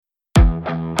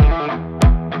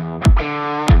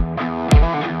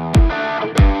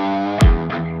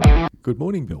Good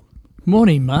morning, Bill.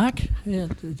 Morning, Mark. Yeah,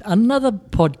 another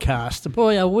podcast.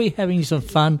 Boy, are we having some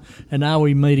fun and are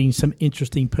we meeting some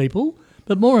interesting people?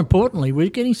 But more importantly, we're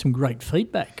getting some great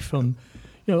feedback from,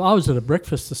 I was at a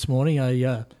breakfast this morning,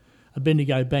 a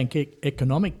Bendigo Bank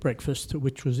economic breakfast,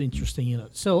 which was interesting in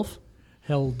itself,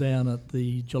 held down at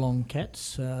the Geelong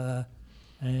Cats.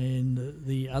 And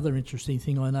the other interesting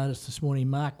thing I noticed this morning,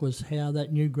 Mark, was how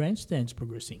that new grandstand's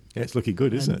progressing. Yeah, it's looking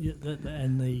good, isn't it?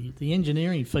 And the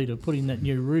engineering feat of putting that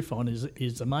new roof on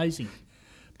is amazing.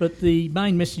 But the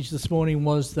main message this morning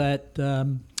was that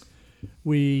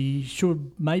we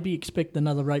should maybe expect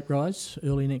another rate rise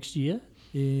early next year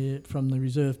from the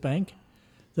Reserve Bank,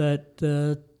 that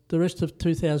the rest of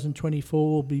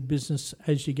 2024 will be business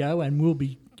as you go and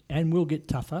will get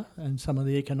tougher, and some of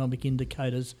the economic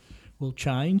indicators will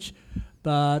change,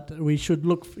 but we should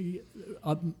look for,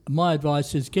 my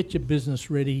advice is get your business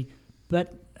ready,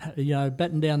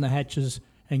 batten down the hatches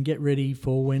and get ready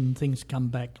for when things come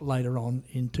back later on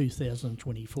in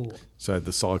 2024. So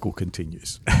the cycle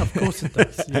continues. Of course it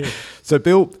does, yeah. So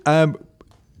Bill,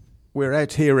 we're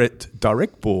out here at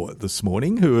DirectBor this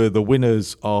morning, who are the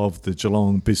winners of the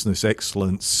Geelong Business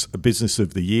Excellence Business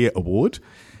of the Year Award.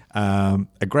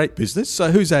 A great business.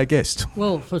 So who's our guest?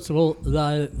 Well, first of all,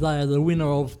 they are the winner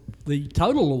of the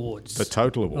Total Awards. The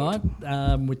Total Award.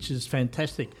 Right, which is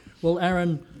fantastic. Well,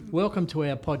 Aaron, welcome to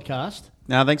our podcast.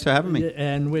 No, thanks for having me.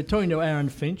 And we're talking to Aaron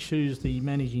Finch, who's the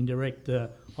Managing Director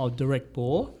of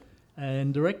DirectBor.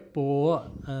 And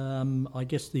DirectBor, I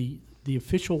guess the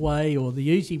official way or the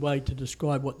easy way to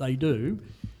describe what they do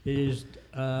is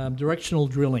directional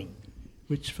drilling,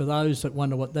 which for those that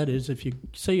wonder what that is, if you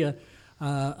see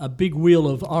a big wheel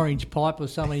of orange pipe or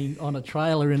something on a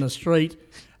trailer in a street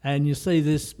and you see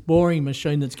this boring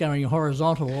machine that's going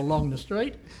horizontal along the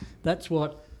street, that's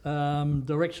what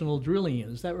directional drilling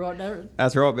is. Is that right, Darren?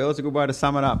 That's right, Bill. It's a good way to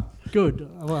sum it up. Good.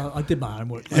 Well, I did my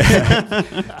homework.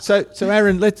 So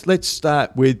Aaron, let's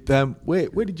start with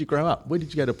where did you grow up? Where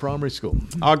did you go to primary school?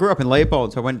 I grew up in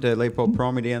Leopold, so I went to Leopold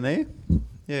Primary down there.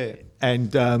 Yeah.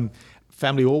 And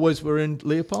family always were in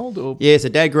Leopold? Or? Yeah, so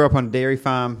Dad grew up on a dairy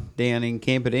farm down in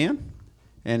Camperdown.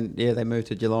 And, yeah, they moved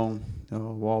to Geelong a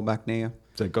while back now.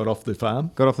 So got off the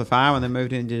farm? Got off the farm and then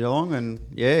moved into Geelong. And,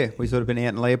 yeah, we sort of been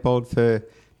out in Leopold for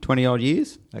 20-odd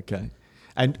years. Okay.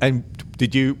 And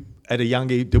did you, at a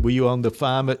young age, were you on the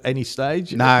farm at any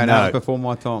stage? No, it was before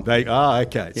my time.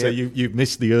 Okay. Yeah. So you've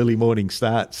missed the early morning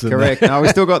starts. Correct. No, we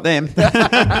still got them.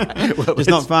 Well, just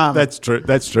not farm. That's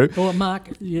true. Well, Mark,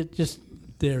 you just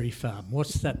dairy farm.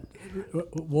 What's that?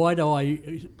 Why do I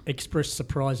express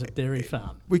surprise at dairy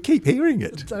farm? We keep hearing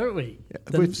it. Don't we?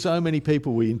 With so many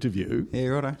people we interview, Yeah,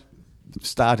 righto.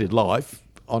 started life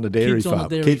on a dairy farm.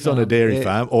 Kids on a dairy Yeah.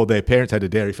 farm, or their parents had a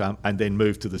dairy farm and then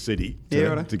moved to the city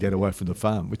to get away from the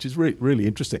farm, which is really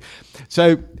interesting.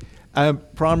 So,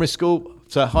 primary school,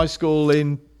 so high school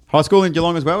in... High school in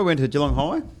Geelong as well. We went to Geelong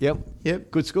High. Yep.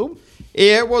 Good school?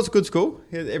 Yeah, it was a good school.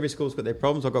 Yeah, every school's got their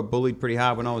problems. I got bullied pretty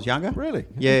hard when I was younger. Really?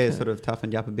 Yeah, Okay. sort of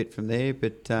toughened you up a bit from there.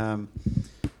 But,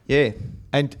 yeah.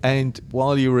 And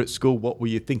while you were at school, what were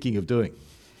you thinking of doing?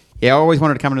 Yeah, I always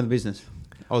wanted to come into the business.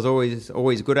 I was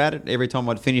always good at it. Every time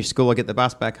I'd finish school, I'd get the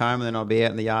bus back home and then I'd be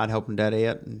out in the yard helping Dad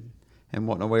out and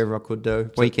whatnot, whatever I could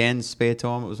do. Weekends, spare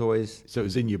time, it was always... So it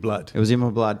was in your blood? It was in my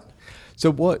blood.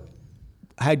 So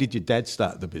how did your dad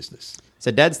start the business?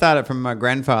 So Dad started from my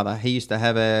grandfather. He used to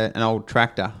have an old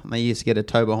tractor and they used to get a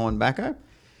tow behind backhoe.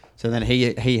 So then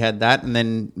he had that, and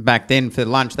then back then for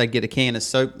lunch they'd get a can of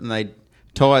soap and they'd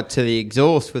tie it to the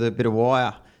exhaust with a bit of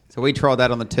wire. So we tried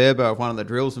that on the turbo of one of the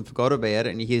drills and forgot about it,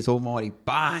 and you hear this almighty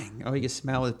bang. Oh, you can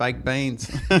smell his baked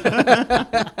beans.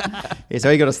 Yeah,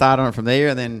 so he got a start on it from there,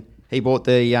 and then he bought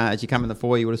the, as you come in the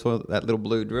foyer, you would have saw that little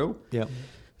blue drill. Yeah.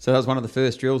 So that was one of the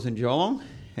first drills in Geelong,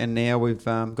 and now we've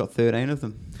got 13 of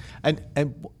them. And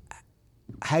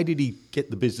how did he get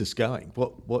the business going?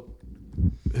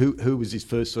 Who was his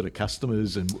first sort of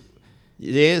customers? And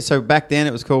yeah, so back then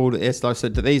it was called, like I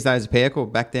said, these days it's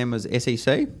Powercorp. Back then was SEC,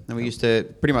 and we used to,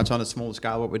 pretty much on a small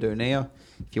scale what we do now,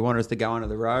 if you wanted us to go under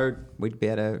the road, we'd be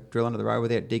able to drill under the road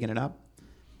without digging it up.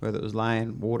 Whether it was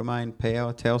laying water main,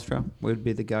 power, Telstra, we'd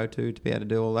be the go-to to be able to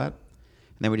do all that.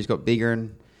 And then we just got bigger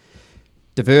and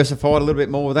diversified a little bit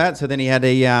more with that. So then he had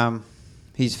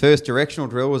his first directional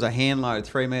drill was a hand load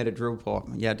 3 metre drill pipe.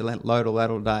 You had to load all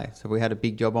that all day. So if we had a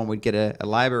big job on, we'd get a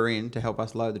labourer in to help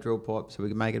us load the drill pipe so we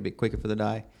could make it a bit quicker for the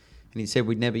day. And he said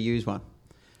we'd never use one.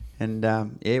 And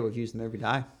we've used them every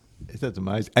day. That's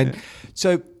amazing. And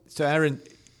so Aaron,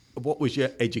 what was your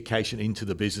education into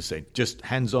the business then? Just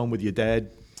hands-on with your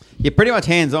dad? Yeah, pretty much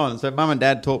hands-on. So Mum and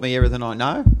Dad taught me everything I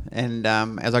know. And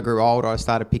as I grew older, I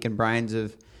started picking brains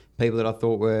of people that I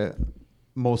thought were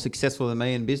more successful than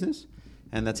me in business,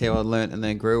 and that's how I learnt and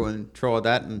then grew and tried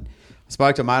that. And I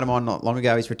spoke to a mate of mine not long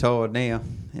ago. He's retired now,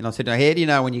 and I said, "How do you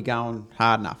know when you're going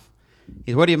hard enough?"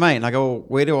 He said, "What do you mean?" I go, "Well,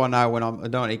 where do I know when I'm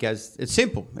doing it?" He goes, "It's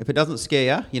simple. If it doesn't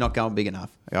scare you, you're not going big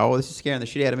enough." I go, "Oh, well, this is scaring the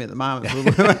shit out of me at the moment."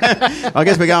 I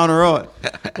guess we're going all right.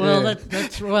 Well,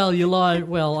 that's you lie.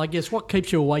 Well, I guess what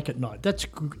keeps you awake at night? That's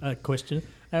a question,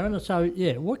 Aaron. So,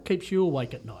 what keeps you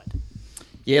awake at night?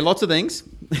 Yeah, lots of things.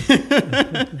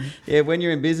 Yeah, when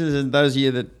you're in business, and those of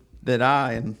you that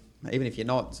are, and even if you're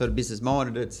not sort of business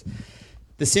minded, it's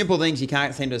the simple things you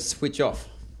can't seem to switch off.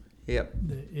 Yep.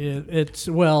 Yeah,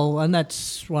 and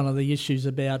that's one of the issues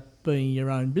about being your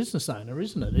own business owner,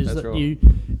 isn't it? That's right. You,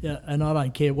 and I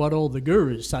don't care what all the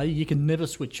gurus say, you can never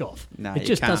switch off. No, it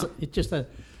just doesn't. It just.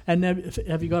 And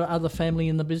have you got other family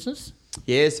in the business?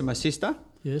 Yeah, so my sister.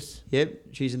 Yes. Yep,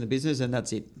 she's in the business, and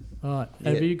that's it. All right. Yeah.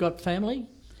 Have you got family?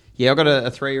 Yeah, I've got a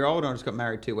 3-year-old, and I just got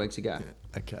married 2 weeks ago.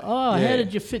 Okay. Oh, Yeah. how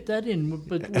did you fit that in?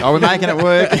 Oh, we're making it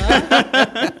work.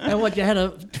 And what, you had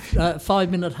a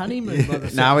 5-minute honeymoon by the No,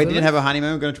 sounds we of didn't it? have a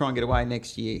honeymoon. We're going to try and get away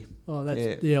next year. Oh,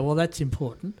 well, that's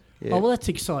important. Yeah. Oh, well, that's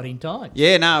exciting times.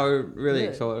 Yeah, no, we're really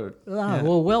excited. Oh, Yeah.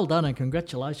 well, well done and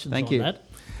congratulations Thank on you. that.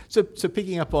 So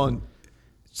picking up on,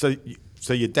 so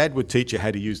your dad would teach you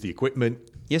how to use the equipment.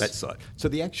 Yes. That side. So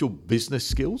the actual business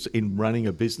skills in running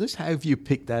a business, how have you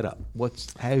picked that up?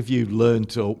 How have you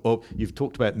learned or you've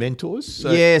talked about mentors?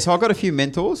 So Yeah, so I've got a few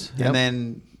mentors, Yep. and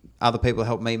then other people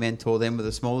help me mentor them with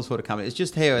a smaller sort of company. It's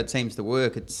just how it seems to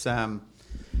work. It's a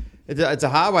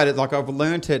hard way to, I've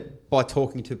learned it by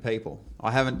talking to people.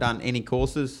 I haven't done any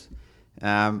courses.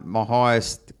 My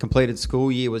highest completed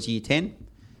school year was year 10.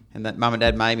 And that mum and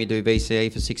dad made me do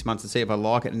VCE for 6 months to see if I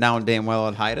like it, and knowing damn well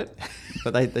I'd hate it.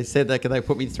 But they said they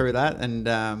put me through that. And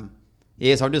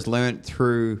so I've just learnt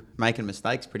through making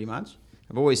mistakes pretty much.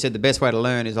 I've always said the best way to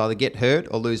learn is either get hurt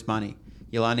or lose money.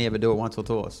 You'll only ever do it once or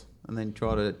twice, and then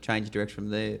try to change direction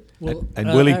from there. Well, and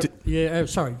willing to...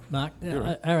 sorry, Mark.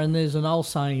 Aaron, there's an old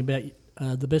saying about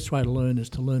the best way to learn is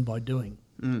to learn by doing.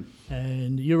 Mm.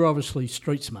 And you're obviously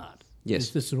street smart.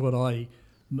 Yes. This is what I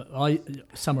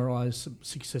summarise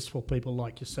successful people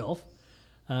like yourself.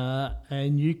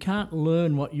 And you can't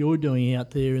learn what you're doing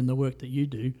out there in the work that you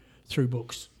do through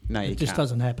books. No, you It just can't.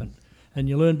 doesn't happen. And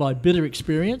you learn by bitter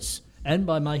experience and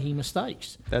by making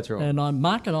mistakes. That's right. And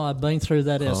Mark and I have been through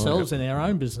that ourselves in our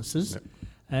own businesses,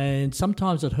 and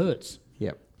sometimes it hurts.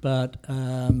 Yep. But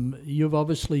you've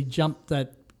obviously jumped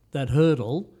that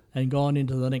hurdle and gone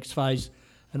into the next phase.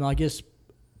 And I guess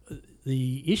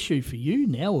the issue for you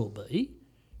now will be,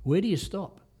 where do you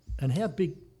stop? And how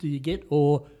big do you get?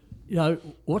 Or,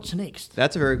 what's next?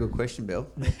 That's a very good question, Bill.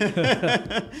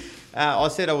 I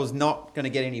said I was not going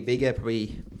to get any bigger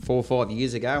probably 4 or 5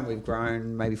 years ago, and we've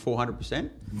grown maybe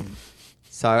 400%.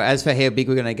 So as for how big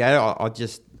we're going to go, I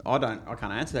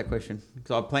can't answer that question,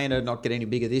 because I plan to not get any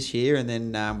bigger this year, and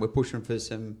then we're pushing for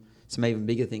some even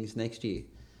bigger things next year.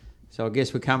 So I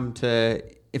guess we come to,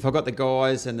 if I've got the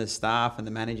guys and the staff and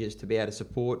the managers to be able to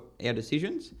support our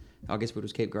decisions, I guess we'll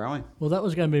just keep growing. Well, that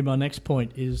was going to be my next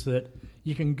point, is that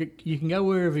you can go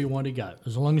wherever you want to go,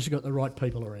 as long as you've got the right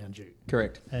people around you.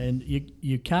 Correct. And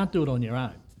you can't do it on your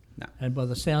own. No. And by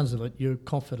the sounds of it, you're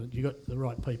confident you've got the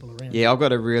right people around you. Yeah, I've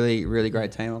got a really, really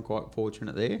great team. I'm quite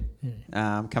fortunate there.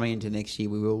 Yeah. Coming into next year,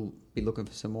 we will be looking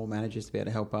for some more managers to be able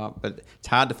to help out. But it's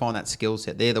hard to find that skill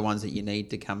set. They're the ones that you need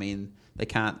to come in. They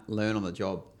can't learn on the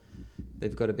job.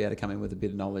 They've got to be able to come in with a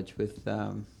bit of knowledge with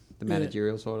the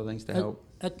managerial side of things to help.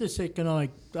 At this economic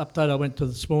update I went to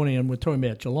this morning, and we're talking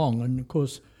about Geelong, and of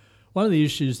course one of the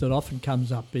issues that often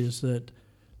comes up is that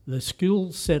the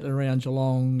skill set around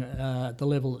Geelong, at the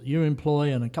level that you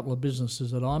employ and a couple of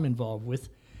businesses that I'm involved with,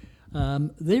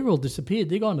 they're all disappeared.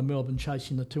 They're gone to Melbourne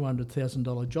chasing the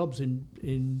 $200,000 jobs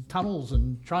in tunnels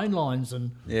and train lines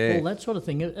and all that sort of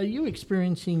thing. Are you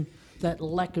experiencing that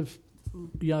lack of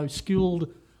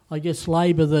skilled, I guess,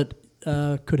 labour that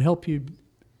could help you,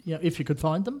 if you could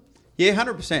find them? Yeah,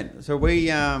 100%. So we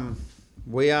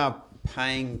are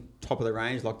paying top of the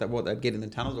range, like what they'd get in the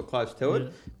tunnels or close to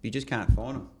it. You just can't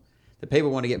find them. The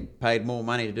people want to get paid more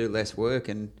money to do less work,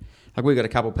 and like we've got a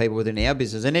couple of people within our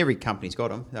business, and every company's got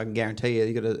them. I can guarantee you,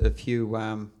 you've got a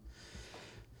few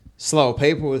slower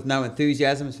people with no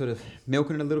enthusiasm, sort of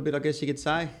milking it a little bit, I guess you could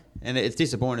say. And it's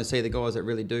disappointing to see the guys that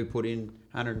really do put in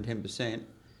 110%.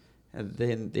 And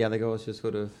then the other guys just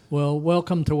sort of... Well,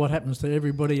 welcome to what happens to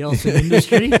everybody else in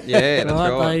industry. Yeah, that's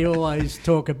right. They always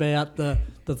talk about the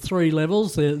 3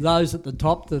 levels. Those at the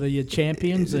top that are your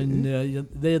champions, and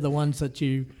they're the ones that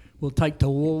you will take to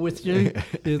war with you.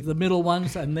 They're the middle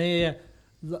ones, and they're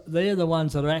they're the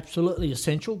ones that are absolutely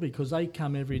essential because they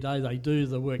come every day, they do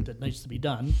the work that needs to be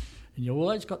done, and you've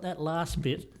always got that last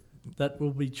bit that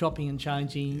will be chopping and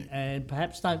changing and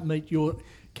perhaps can't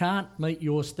meet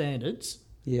your standards.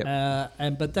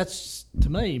 But that's, to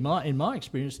me, in my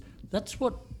experience, that's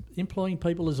what employing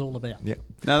people is all about. Yeah.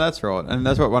 No, that's right. And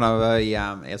that's what one of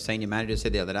our senior managers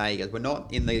said the other day. He goes, we're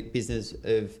not in the business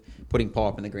of putting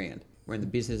pipe in the ground. We're in the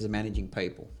business of managing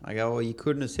people. I go, well, you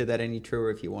couldn't have said that any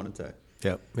truer if you wanted to.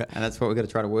 Yeah. And that's what we've got to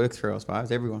try to work through, I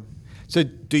suppose, everyone. So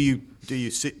do you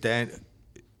sit down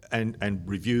and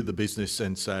review the business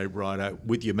and say, righto,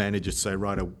 with your manager, say,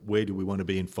 righto, where do we want to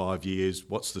be in 5 years?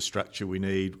 What's the structure we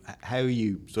need? How are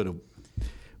you sort of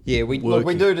we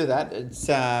do that. It's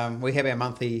we have our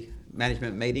monthly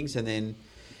management meetings, and then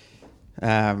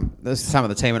some of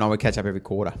the team and I would catch up every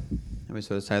quarter. And we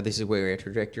sort of say, this is where our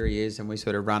trajectory is, and we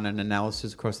sort of run an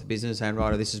analysis across the business and,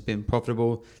 right, this has been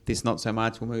profitable, this not so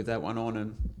much, we'll move that one on.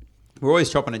 And we're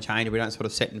always chopping and changing. We don't sort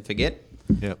of set and forget.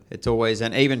 Yep. It's always,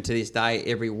 and even to this day,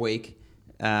 every week,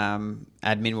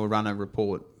 admin will run a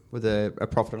report with a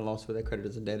profit and loss for their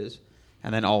creditors and debtors.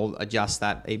 And then I'll adjust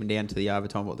that even down to the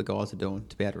overtime, what the guys are doing,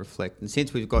 to be able to reflect. And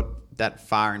since we've got that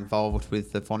far involved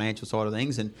with the financial side of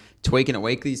things and tweaking it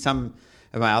weekly, some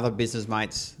of my other business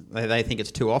mates, they think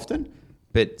it's too often.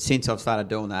 But since I've started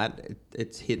doing that,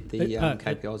 it's hit the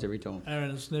KPIs every time. Aaron,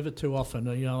 it's never too often.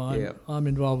 I'm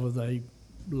involved with a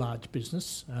large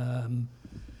business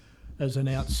as an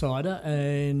outsider,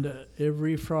 and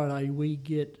every Friday we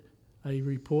get a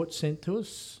report sent to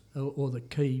us, or the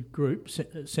key group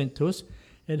sent to us.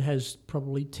 It has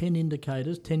probably 10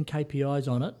 indicators, 10 KPIs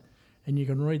on it, and you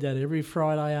can read that every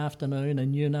Friday afternoon,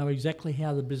 and you know exactly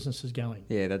how the business is going.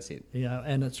 Yeah, that's it.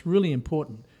 And it's really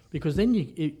important. Because then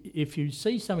if you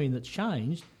see something that's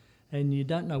changed and you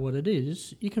don't know what it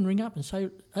is, you can ring up and say,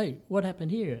 hey, what happened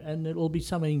here? And it'll be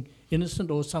something innocent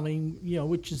or something,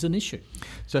 which is an issue.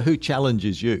 So who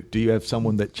challenges you? Do you have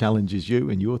someone that challenges you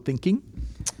in your thinking?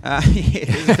 Yeah,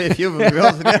 there's a fair few of them.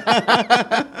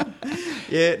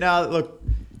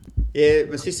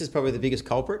 My sister's probably the biggest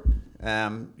culprit.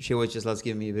 She always just loves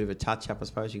giving me a bit of a touch-up, I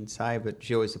suppose you can say, but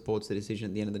she always supports the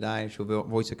decision at the end of the day. She'll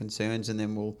voice her concerns, and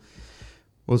then we'll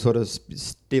sort of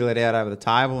steal it out over the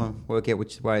table and work out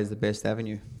which way is the best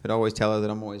avenue. But I always tell her that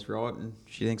I'm always right, and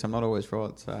she thinks I'm not always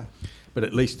right. So, but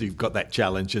at least you've got that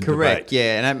challenge and correct, debate.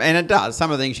 Yeah, and it does.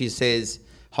 Some of the things she says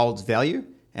holds value,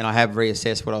 and I have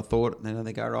reassessed what I thought, and then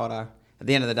they go, right, at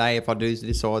the end of the day, if I do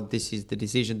decide this is the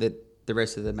decision, that the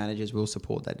rest of the managers will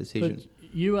support that decision.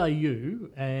 But you are you,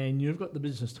 and you've got the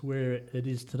business to where it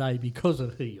is today because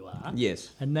of who you are.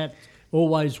 Yes. And that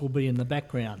always will be in the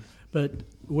background. But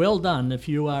well done if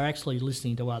you are actually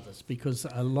listening to others, because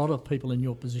a lot of people in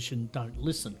your position don't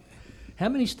listen. How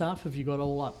many staff have you got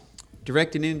all up?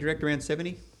 Direct and indirect, around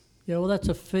 70. Yeah, well, that's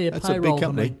a fair That's a big payroll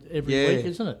company. every week,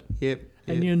 isn't it? Yep.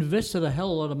 And you invested a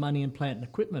hell of a lot of money in plant and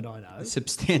equipment, I know. A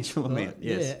substantial amount,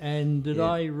 yes. Yeah, and did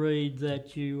I read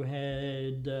that you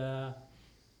had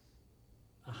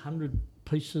 100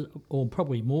 pieces, or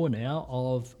probably more now,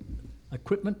 of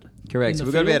equipment? Correct. So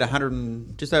we've got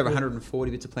about just over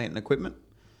 140 bits of plant and equipment.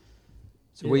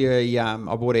 So I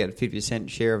bought out a 50%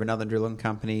 share of another drilling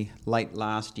company late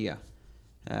last year.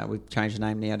 We've changed the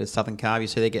name now to Southern Carve. You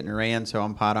see they're getting around, so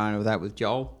I'm part owner of that with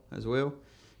Joel as well.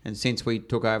 And since we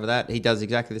took over that, he does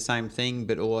exactly the same thing,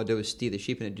 but all I do is steer the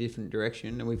ship in a different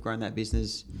direction, and we've grown that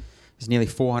business. It's nearly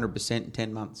 400% in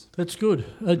 10 months. That's good.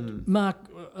 Mark,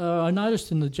 I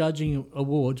noticed in the judging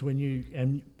awards when you,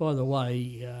 and by the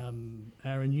way,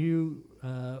 Aaron, you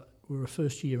were a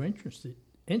first-year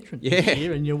entrant this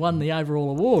year, and you won the overall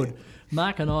award.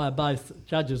 Mark and I are both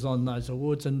judges on those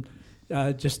awards, and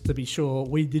just to be sure,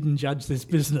 we didn't judge this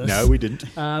business. No, we didn't.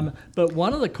 But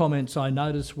one of the comments I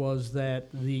noticed was that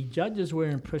the judges were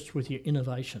impressed with your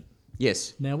innovation.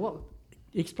 Yes. Now,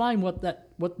 explain what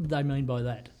did they mean by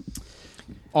that?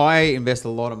 I invest a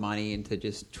lot of money into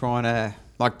just trying to,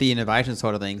 like the innovation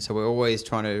side of things, so we're always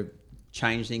trying to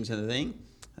change things in the thing.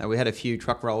 We had a few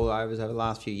truck rollovers over the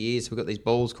last few years. We've got these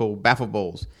balls called baffle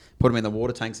balls. Put them in the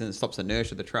water tanks and it stops the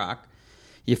inertia of the truck.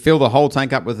 You fill the whole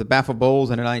tank up with the baffle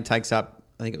balls and it only takes up,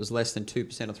 I think it was less than 2%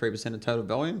 or 3% of total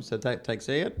volume, so it takes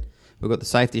out. We've got the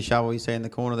safety shovel you see in the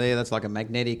corner there. That's like a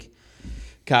magnetic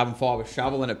carbon fibre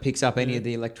shovel and it picks up any of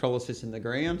the electrolysis in the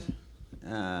ground.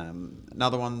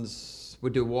 Another one's,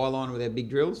 we do wireline with our big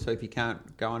drills, so if you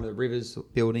can't go under the rivers,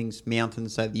 buildings,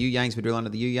 mountains, so the U-Yangs, we drill under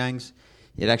the U-Yangs.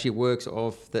 It actually works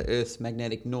off the Earth's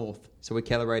magnetic north. So we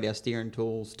calibrate our steering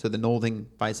tools to the northern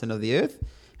basin of the Earth,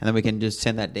 and then we can just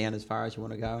send that down as far as you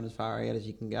want to go and as far out as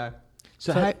you can go.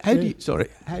 So how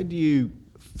do you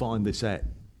find this out?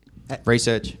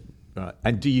 Research. Right.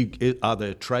 And are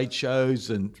there trade shows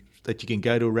and that you can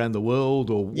go to around the world,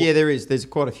 or what? Yeah, there is. There's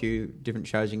quite a few different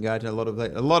shows you can go to.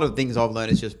 A lot of things I've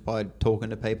learned is just by talking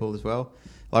to people as well.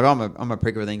 Like I'm a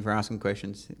prick of a thing for asking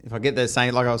questions. If I get the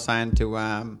same, like I was saying to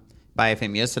Bay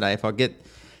FM yesterday, if I get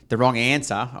the wrong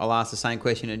answer, I'll ask the same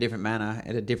question in a different manner,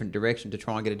 in a different direction, to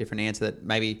try and get a different answer that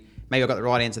maybe I got the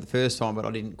right answer the first time, but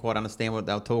I didn't quite understand what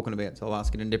they were talking about, so I'll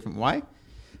ask it in a different way.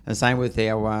 And the same with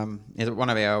our one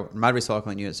of our mud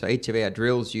recycling units. So each of our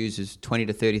drills uses 20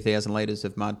 to 30,000 litres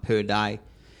of mud per day.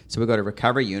 So we've got a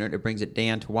recovery unit. It brings it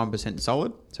down to 1%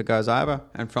 solid, so it goes over.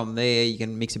 And from there, you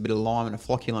can mix a bit of lime and a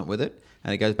flocculant with it,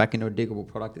 and it goes back into a diggable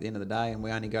product at the end of the day. And we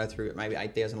only go through maybe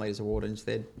 8,000 litres of water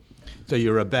instead. So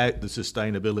you're about the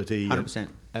sustainability. 100%.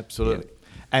 Absolutely.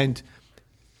 Yeah. And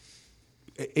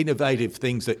innovative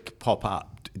things that pop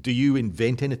up. Do you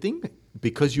invent anything?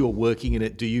 Because you're working in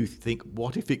it, do you think,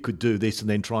 what if it could do this, and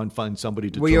then try and find somebody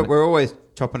to try? We're always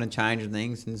chopping and changing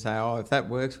things and say, if that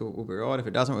works, we'll be right. If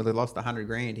it doesn't, we've lost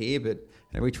 $100,000 here. But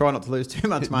we try not to lose too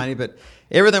much money. But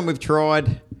everything we've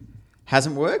tried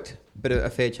hasn't worked, but a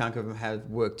fair chunk of them have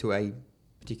worked to a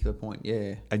particular point,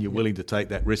 yeah. And you're willing to take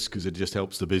that risk because it just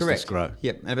helps the business grow.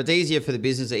 Yep. And if it's easier for the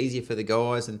business, easier for the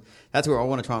guys, and that's where I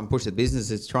want to try and push the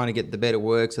business, is trying to get the better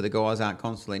work so the guys aren't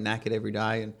constantly knackered every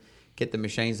day, and get the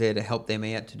machines there to help them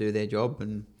out to do their job,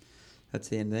 and that's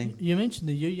the end thing. You mentioned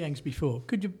the Yu-Yangs before.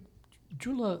 Could you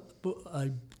drill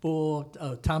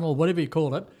a tunnel, whatever you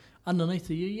call it, underneath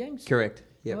the Yu-Yangs? Correct,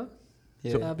 yep. Right?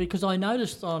 Yeah. Because I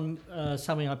noticed on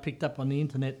something I picked up on the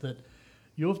internet that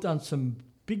you've done some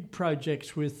big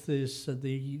projects with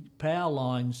the power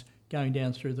lines going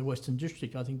down through the Western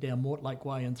District, I think down Mortlake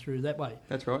Way and through that way.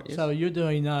 That's right, yes. So you're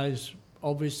doing those,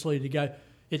 obviously, to go...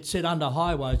 It's set under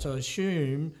highway, so I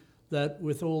assume that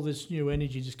with all this new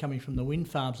energy just coming from the wind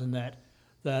farms and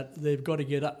that they've got to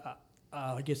get,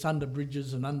 I guess, under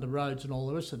bridges and under roads and all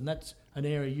the rest, and that's an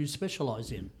area you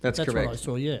specialise in. That's correct. What I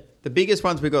saw, yeah. The biggest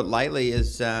ones we've got lately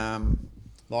is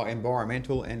like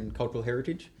environmental and cultural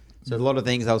heritage. So a lot of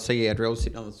things, I'll see our drills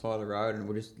sitting on the side of the road, and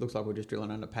looks like we're just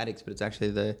drilling under paddocks, but it's actually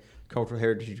the cultural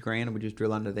heritage ground, and we just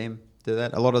drill under them. Do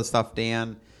that. A lot of the stuff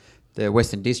down the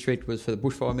Western District was for the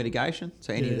bushfire mitigation.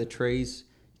 So any of the trees,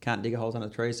 you can't dig holes under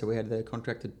the trees, so we had the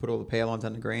contractor put all the power lines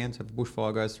underground. So if a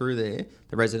bushfire goes through there,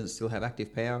 the residents still have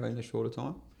active power in a shorter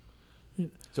time. Yeah.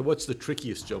 So what's the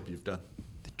trickiest job you've done?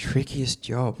 The trickiest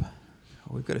job?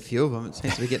 Oh, we've got a few of them. It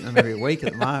seems to be getting them every week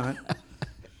at the moment.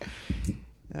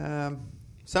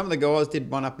 Some of the guys did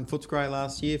one up in Footscray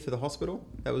last year for the hospital.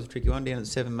 That was a tricky one, down at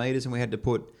 7 metres, and we had to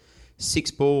put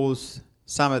 6 balls,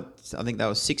 some at, I think that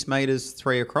was 6 metres,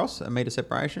 3 across, a metre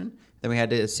separation. Then we had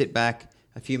to sit back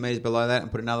a few metres below that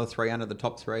and put another 3 under the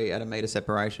top 3 at a metre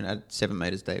separation at 7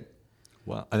 metres deep.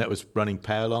 Wow. And that was running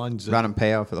power lines? Running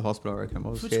power for the hospital, I reckon.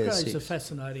 Footscray is a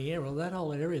fascinating area. That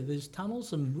whole area, there's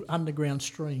tunnels and underground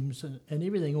streams and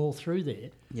everything all through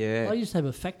there. Yeah. I used to have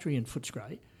a factory in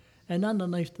Footscray, and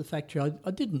underneath the factory,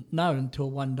 I didn't know until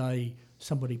one day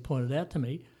somebody pointed out to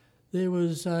me, there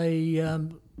was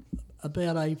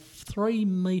about a 3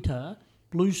 metre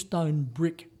bluestone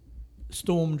brick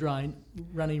storm drain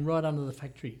running right under the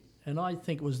factory. And I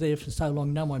think it was there for so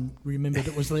long, no one remembered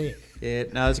it was there. Yeah,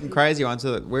 no, there's some crazy ones.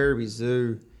 So Werribee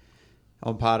Zoo,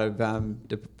 I'm part of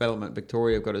Development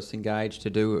Victoria, have got us engaged to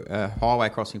do a highway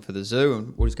crossing for the zoo,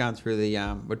 and we're just going through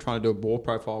we're trying to do a bore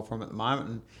profile from it at the moment,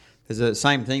 and there's the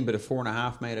same thing, but a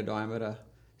 4.5 metre diameter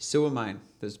sewer main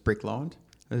that's brick lined.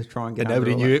 Let's try and get. And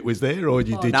nobody knew it was there, or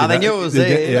did you? No, they knew it was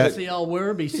there. Yeah. That's the old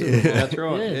Werribee sewer. That's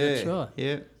right. Yeah, yeah, that's right.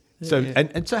 Yeah. So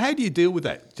and so, how do you deal with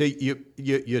that? So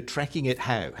you're tracking it.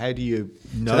 How do you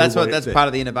know? So that's part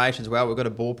of the innovation as well. We've got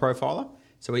a bore profiler.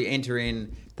 So we enter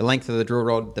in the length of the drill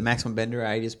rod, the maximum bender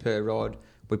radius per rod.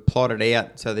 We plot it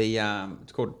out. So the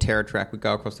it's called a Terra track. We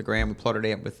go across the ground. We plot it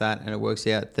out with that, and it works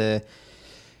out the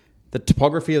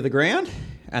topography of the ground,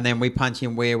 and then we punch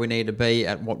in where we need to be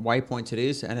at what waypoints it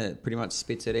is, and it pretty much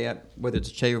spits it out whether it's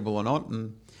achievable or not.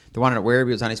 And the one at Werribee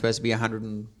was only supposed to be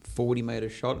 140 metre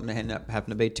shot, and it ended up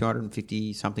having to be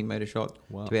 250 something metre shot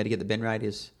to be able to get the bend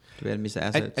radius, to be able to miss the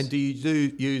assets. And do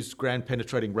you use ground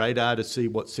penetrating radar to see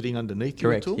what's sitting underneath?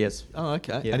 Correct. Your tool? Yes. Oh,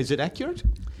 okay. Yeah. And is it accurate?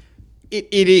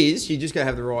 It is. You just got to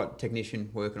have the right technician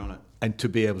working on it. And to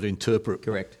be able to interpret.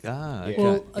 Correct. Ah, Yeah. okay.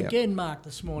 Well, again, Mark,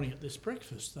 this morning at this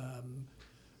breakfast,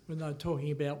 when they were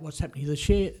talking about what's happening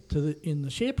in the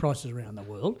share prices around the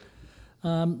world,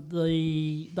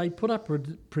 they put up a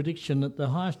prediction that the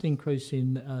highest increase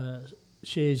in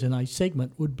shares in a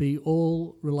segment would be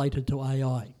all related to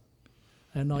AI.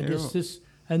 And I guess this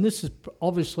is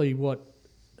obviously what,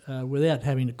 without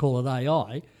having to call it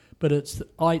AI, but it's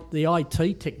the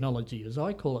IT technology, as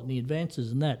I call it, and the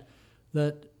advances in that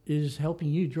is helping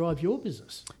you drive your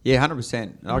business. Yeah,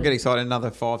 100%. I'll get excited in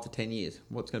another 5 to 10 years.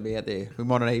 What's going to be out there? We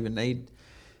might not even need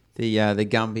the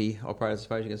Gumby operators, I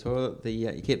suppose you can call it.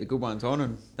 You keep the good ones on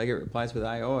and they get replaced with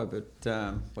AI, but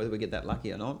whether we get that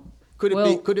lucky or not. Could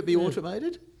it be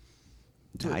automated?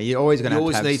 No, you're always going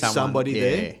to have need somebody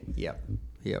there.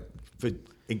 Yep.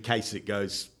 In case it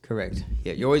goes. Correct.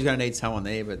 Yeah, you're always going to need someone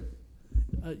there, but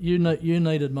you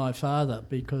needed my father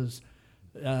because,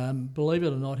 believe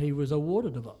it or not, he was a water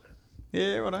divider.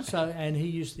 Yeah, right. So, and he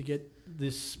used to get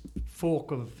this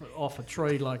fork off a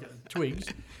tree like twigs,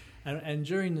 and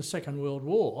during the Second World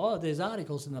War, there's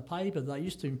articles in the paper they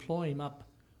used to employ him up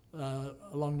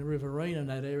along the riverine in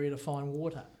that area to find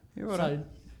water. Yeah, right.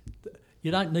 So. You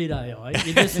don't need AI.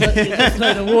 You just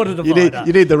need a water divider.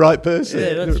 You need the right person.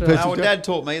 Yeah, that's right. Well, Dad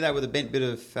taught me that with a bent bit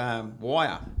of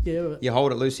wire. Yeah, you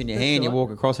hold it loose in your hand, right. You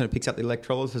walk across, and it picks up the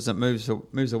electrolysis and moves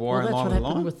the wire in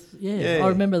line with the line. I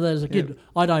remember that as a kid. Yeah.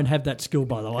 I don't have that skill,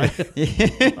 by the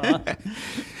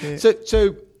way.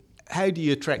 So, how do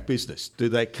you attract business? Do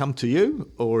they come to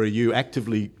you, or are you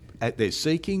actively out there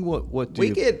seeking? What do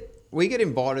we get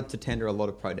invited to tender a lot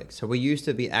of projects. So we used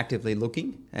to be actively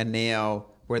looking, and now.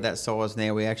 We're at that size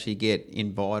now, we actually get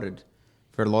invited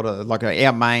for a lot of,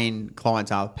 our main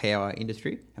clients are power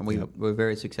industry, and we're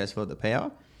very successful at the power.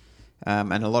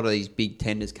 And a lot of these big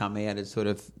tenders come out as sort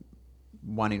of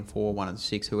 1 in 4, 1 in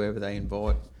 6, whoever they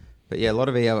invite. But yeah, a lot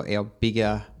of our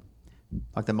bigger,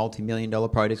 like the multi-million-dollar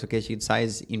projects, I guess you could say,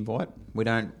 is invite. We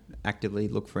don't actively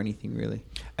look for anything really.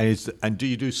 And do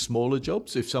you do smaller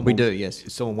jobs? If someone we do, yes.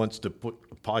 If someone wants to put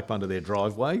a pipe under their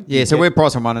driveway, so we're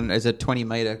pricing one as a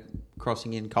 20-metre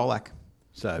crossing in Colac.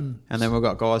 So, and then we've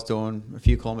got guys doing a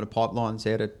few kilometre pipelines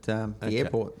out at the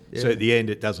airport. Yeah. So at the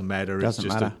end, it doesn't matter.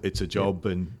 It's a job,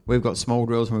 and we've got small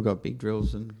drills and we've got big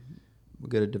drills, and we've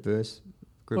got a diverse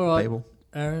group of people.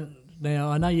 Aaron,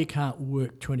 now I know you can't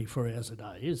work 24 hours a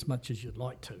day as much as you'd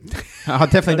like to. I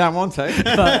definitely don't want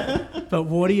to. But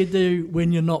what do you do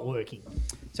when you're not working?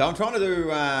 So I'm trying to do.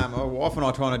 My wife and I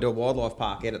are trying to do a wildlife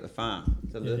park out at the farm.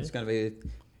 So it's going to be.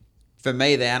 For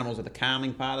me, the animals are the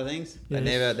calming part of things. Yes.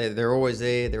 They're always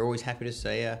there. They're always happy to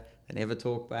see you. They never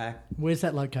talk back. Where's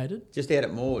that located? Just out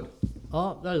at Maud.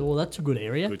 Oh, well, that's a good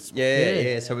area.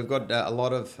 Yeah. So we've got a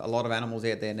lot of animals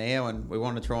out there now, and we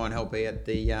want to try and help out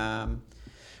the.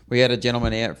 We had a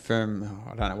gentleman out from,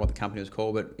 I don't know what the company was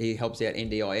called, but he helps out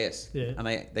NDIS. Yeah.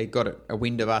 And they got a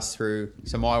wind of us through.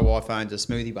 So my wife owns a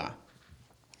smoothie bar.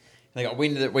 They got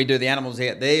wind that we do the animals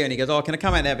out there, and he goes, "Oh, can I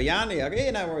come out and have a yarn?" I go,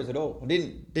 "Yeah, no worries at all." I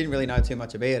didn't really know too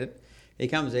much about it. He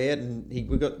comes out, and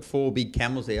we've got 4 big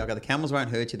camels there. I go, "The camels won't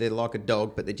hurt you. They're like a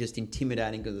dog, but they're just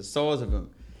intimidating because of the size of them."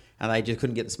 And they just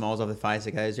couldn't get the smiles off their face.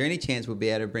 I go, "Is there any chance we'll be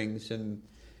able to bring some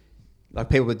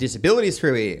people with disabilities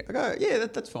through here?" I go, "Yeah,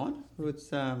 that's fine." But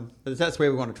that's where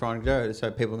we want to try and go,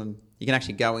 so you can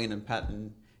actually go in and pat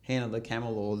and handle the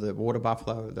camel or the water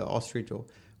buffalo or the ostrich or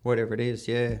whatever it is.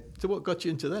 Yeah. So what got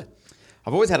you into that?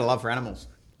 I've always had a love for animals.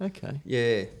 Okay.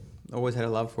 Yeah, always had a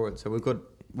love for it. So we've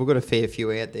got a fair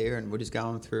few out there, and we're just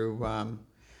going through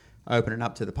opening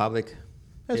up to the public.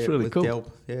 That's really cool.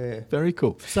 Delp. Yeah, very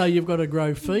cool. So you've got to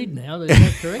grow feed now. Is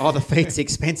that correct? Oh, the feed's the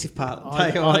expensive part.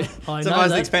 I know it's the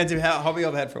most expensive hobby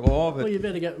I've had for a while. But well, you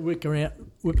better go whip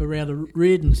around the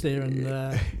Reardons there and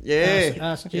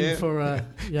ask Jim for a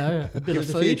bit of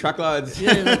feed. A few truckloads.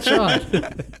 Yeah, that's right.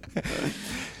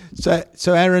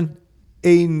 So Aaron,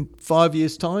 in 5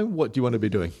 years' time, what do you want to be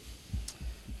doing?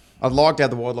 I'd like to have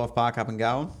the wildlife park up and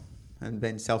going and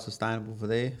been self-sustainable for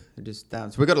there. So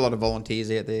we've got a lot of volunteers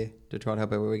out there to try to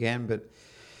help out where we can, but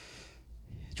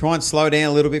try and slow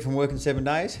down a little bit from working 7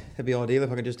 days. That'd be ideal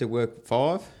if I could just do work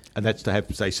 5. And that's to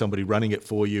have, say, somebody running it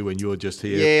for you and you're just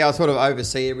here. Yeah, I sort of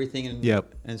oversee everything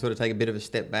and sort of take a bit of a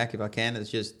step back if I can. It's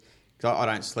just, cause I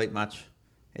don't sleep much.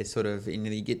 It's sort of,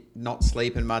 you get not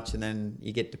sleeping much and then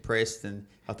you get depressed. And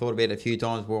I thought about it a few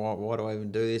times, why do I even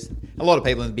do this? A lot of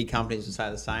people in the big companies will say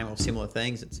the same or similar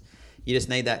things. You just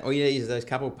need that, all you need is those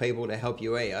couple of people to help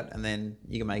you out, and then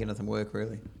you can make anything work,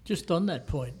 really. Just on that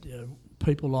point,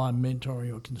 people I'm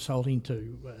mentoring or consulting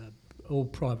to, all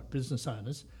private business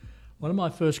owners, one of my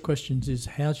first questions is,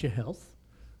 how's your health?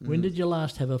 When did you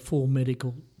last have a full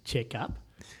medical checkup?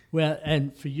 Well,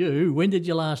 and for you, when did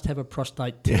you last have a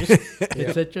prostate test,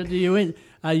 etc.?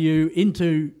 Are you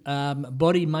into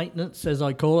body maintenance, as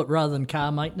I call it, rather than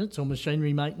car maintenance or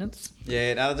machinery maintenance?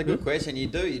 Yeah, no, that's a good question. You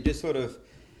do. You just sort of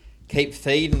keep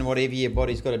feeding whatever your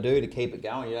body's got to do to keep it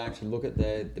going. You don't actually look at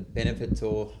the benefits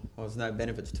or there's no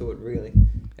benefits to it, really.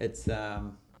 It's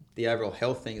the overall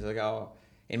health things. Like,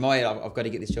 in my head, I've got to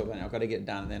get this job done. I've got to get it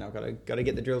done, and then I've got to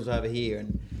get the drills over here,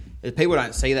 and People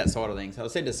don't see that side of things. I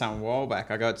said to someone a while back,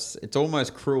 I go, it's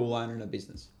almost cruel owning a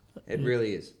business. It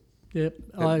really is. Yep,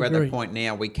 We're at the point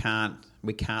now we can't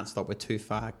stop. We're too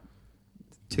far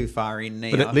in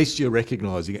now. But at least you're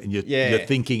recognising it and you're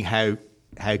thinking how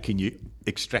can you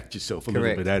extract yourself a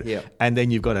little bit out of it. And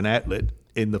then you've got an outlet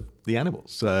in the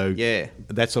animals. So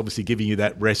that's obviously giving you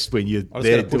that rest when you're I just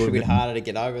there. got to push a bit harder to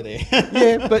get over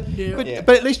there. But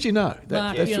at least you know. Mark,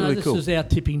 That's really this cool. is our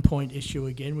tipping point issue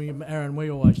again. Aaron, we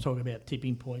always talk about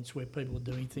tipping points where people are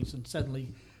doing things and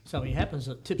suddenly something happens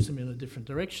that tips them in a different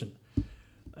direction.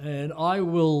 And I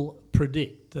will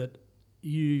predict that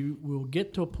you will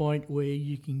get to a point where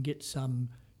you can get some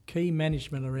key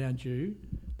management around you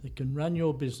that can run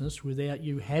your business without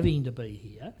you having to be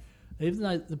here. Even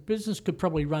though the business could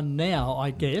probably run now,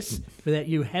 I guess, without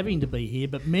you having to be here,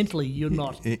 but mentally you're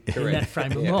not in that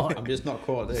frame of mind. I'm just not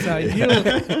quite there.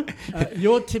 So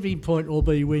your tipping point will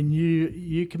be when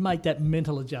you can make that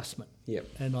mental adjustment. Yep.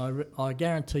 And I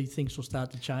guarantee things will start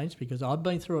to change because I've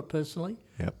been through it personally.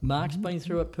 Yep. Mark's been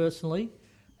through it personally.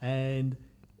 And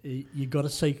you've got to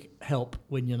seek help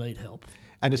when you need help.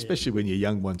 And especially when your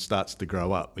young one starts to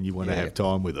grow up and you want to have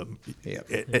time with them. Yeah.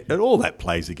 And all that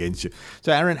plays against you.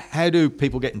 So, Aaron, how do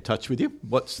people get in touch with you?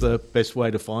 What's the best way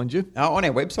to find you? On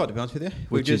our website, to be honest with you.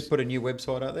 We've just put a new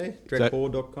website out there,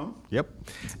 DirectBor.com. Yep.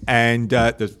 And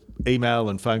the email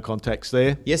and phone contacts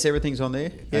there? Yes, everything's on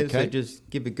there. Yeah, okay. So just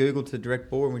give a Google to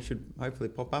DirectBor and we should hopefully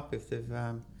pop up if they're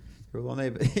all on there.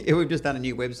 But we've just done a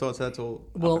new website, so that's all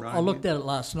Well, up and I running. looked at it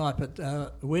last night, but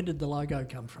where did the logo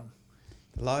come from?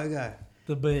 The logo.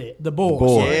 The bear. The boar.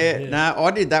 Boar. Yeah, no, I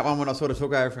did that one when I sort of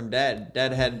took over from Dad.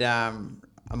 Dad had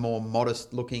a more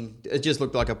modest looking, it just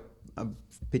looked like a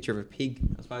picture of a pig,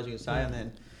 I suppose you could say. And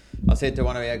then I said to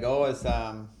one of our guys,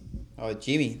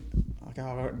 Jimmy, I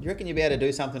go, do you reckon you'd be able to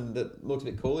do something that looks a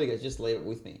bit cool? He goes, just leave it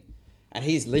with me. And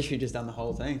he's literally just done the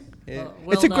whole thing. Yeah,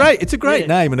 It's a great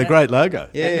name and a great logo.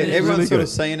 yeah. Everyone's really sort of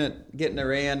good. seeing it, getting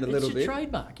around a little bit. It's a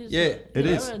trademark, isn't Yeah, it? it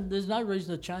is. And there's no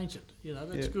reason to change it.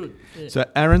 That's good. Yeah. So,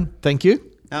 Aaron, thank you.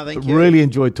 No, thank you. Really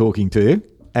enjoyed talking to you.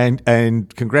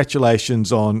 And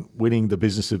congratulations on winning the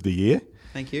Business of the Year.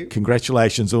 Thank you.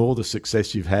 Congratulations on all the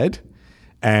success you've had.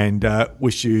 And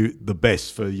wish you the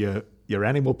best for your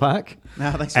animal park.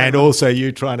 No, thanks very and much. also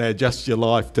you trying to adjust your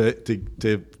life to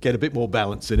get a bit more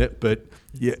balance in it. But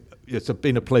yeah, it's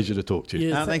been a pleasure to talk to you.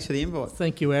 Yeah, No, thanks for the invite.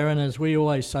 Thank you, Aaron. As we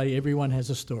always say, everyone has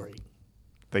a story.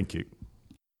 Thank you.